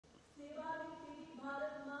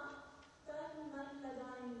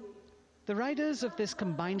The riders of this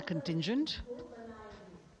combined contingent,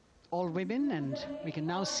 all women, and we can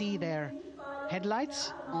now see their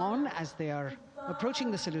headlights on as they are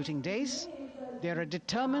approaching the saluting days. They are a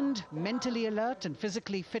determined, mentally alert and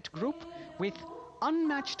physically fit group with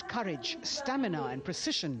unmatched courage, stamina and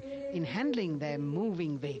precision in handling their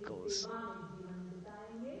moving vehicles.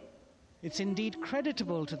 It's indeed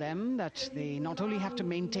creditable to them that they not only have to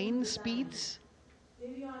maintain speeds,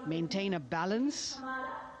 maintain a balance,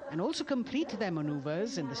 and also complete their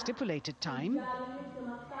maneuvers in the stipulated time,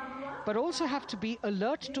 but also have to be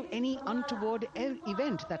alert to any untoward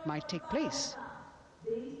event that might take place.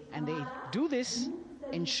 And they do this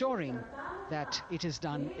ensuring that it is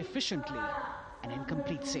done efficiently and in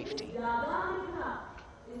complete safety.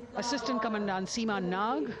 Assistant Commandant Seema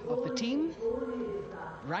Nag of the team,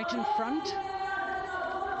 right in front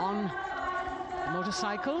on the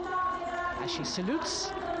motorcycle as she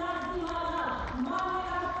salutes.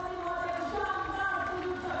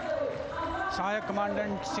 सहायक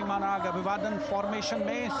commandant सीमा नाग अभिवादन formation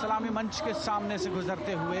में सलामी मंच के सामने से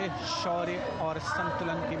गुजरते हुए शौर्य और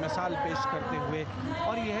संतुलन की मिसाल पेश करते हुए,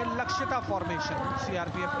 और यह लक्ष्यता फॉर्मेशन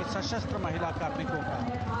सीआरपीएफ की सशस्त्र महिला कार्मिकों का,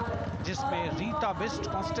 जिसमें रीता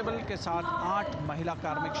बिस्ट कांस्टेबल के साथ 8 महिला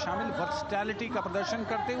कार्मिक शामिल, वर्सटैलिटी का प्रदर्शन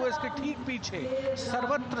करते हुए इसके ठीक पीछे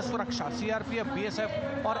सर्वत्र सुरक्षा सीआरपीएफ,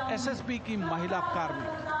 बीएसएफ और एसएसबी की महिला कार्मिक।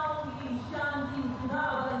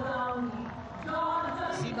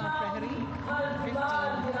 Seema Prahari,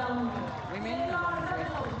 15 women along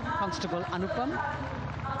with Constable Anupam,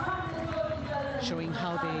 showing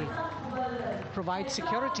how they provide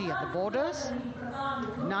security at the borders.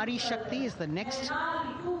 Naari Shakti is the next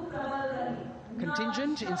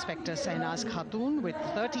contingent. Inspector Sainaz Khatun with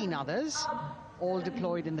 13 others, all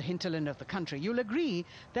deployed in the hinterland of the country. You'll agree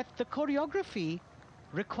that the choreography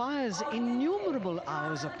requires innumerable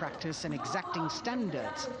hours of practice and exacting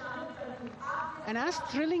standards. And as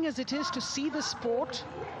thrilling as it is to see the sport,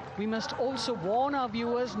 we must also warn our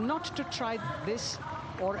viewers not to try this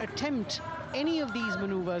or attempt any of these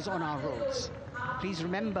maneuvers on our roads. Please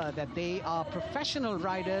remember that they are professional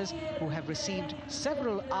riders who have received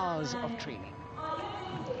several hours of training.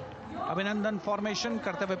 अभिनंदन formation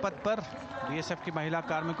कर्तव्य पथ पर BSF की महिला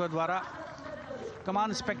कार्मिकों द्वारा कमान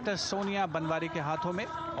inspector Sonia Banwari के हाथों में,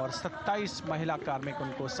 और 27 महिला कार्मिक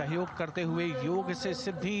उनको सहयोग करते हुए योग से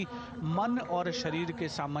सिद्धि, मन और शरीर के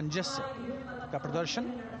सामंजस्य का प्रदर्शन।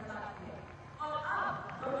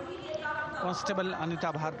 कांस्टेबल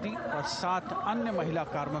अनिता भारती और 7 अन्य महिला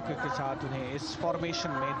कार्मिकों के साथ उन्हें इस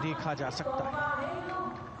फॉर्मेशन में देखा जा सकता है।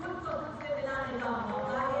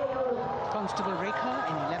 Constable Rekha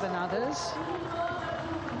and 11 others,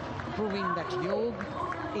 proving that yoga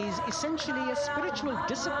is essentially a spiritual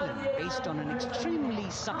discipline based on an extremely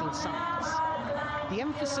subtle science. The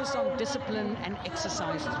emphasis on discipline and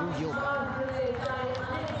exercise through yoga.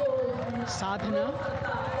 Sadhana,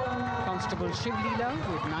 Constable Shivleela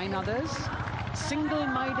with 9 others,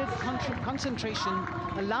 single-minded concentration,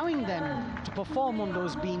 allowing them to perform on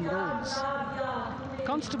those beam roles.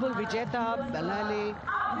 Constable Vijeta Balale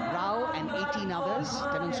Rao and 18 others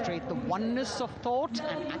demonstrate the oneness of thought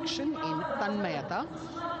and action in Tanmayata.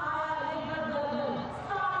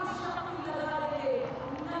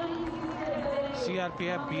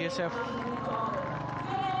 CRPF, BSF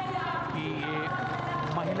की ये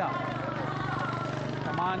महिला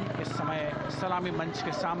कमान इस समय सलामी मंच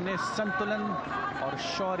के सामने संतुलन और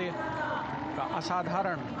शौर्य का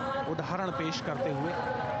असाधारण उदाहरण पेश करते हुए,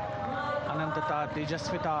 अनंतता,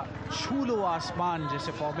 तेजस्विता, छू लो आसमान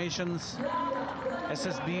जैसे फॉर्मेशंस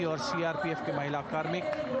एसएसबी और सीआरपीएफ के महिला कार्मिक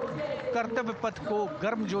कर्तव्य पथ को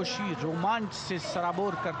गर्मजोशी, रोमांच से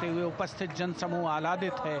सराबोर करते हुए उपस्थित जनसमूह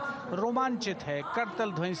आह्लादित है, रोमांचित है,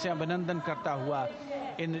 करतल ध्वनि से अभिनंदन करता हुआ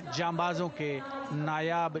इन जांबाजों के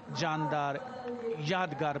नायाब, जानदार,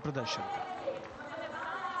 यादगार प्रदर्शन का।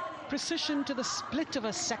 Precision to the split of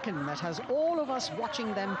a second that has all of us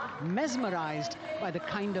watching them mesmerized by the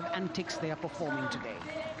kind of antics they are performing today.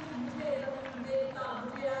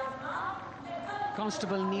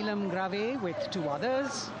 Constable Neelam Grave with 2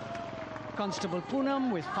 others, Constable Poonam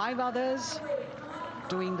with 5 others,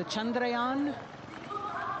 doing the Chandrayaan.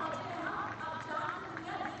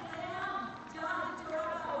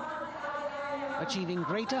 Achieving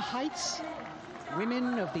greater heights,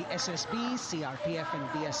 women of the SSB, CRPF and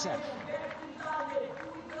BSF.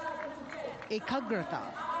 Ekagrata,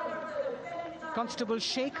 Constable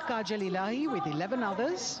Sheikh Kajal Ilahi with 11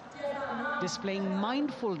 others, displaying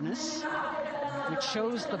mindfulness, which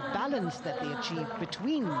shows the balance that they achieve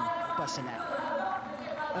between personnel.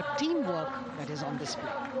 A teamwork that is on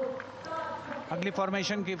display. अगली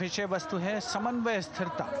formation की विषय वस्तु है समन्वय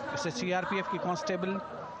स्थिरता। इसे CRPF की constable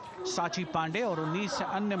साची पांडे और 19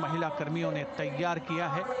 अन्य महिला कर्मियों ने तैयार किया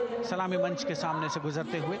है। सलामी मंच के सामने से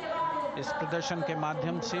गुजरते हुए इस प्रदर्शन के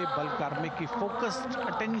माध्यम से बल कार्मिक की फोकस्ड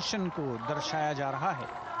अटेंशन को दर्शाया जा रहा है।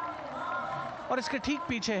 और इसके ठीक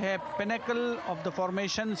पीछे है पिनेकल ऑफ द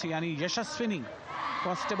फॉर्मेशंस यानी यशस्विनी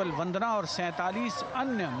कांस्टेबल वंदना और 47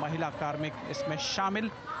 अन्य महिला कार्मिक इसमें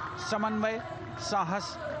शामिल। समन्वय,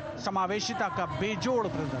 साहस, समावेशिता का बेजोड़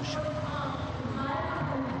प्रदर्शन।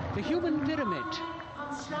 The human pyramid,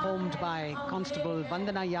 formed by Constable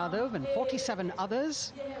Vandana Yadav and 47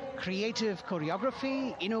 others, creative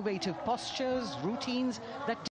choreography, innovative postures, routines that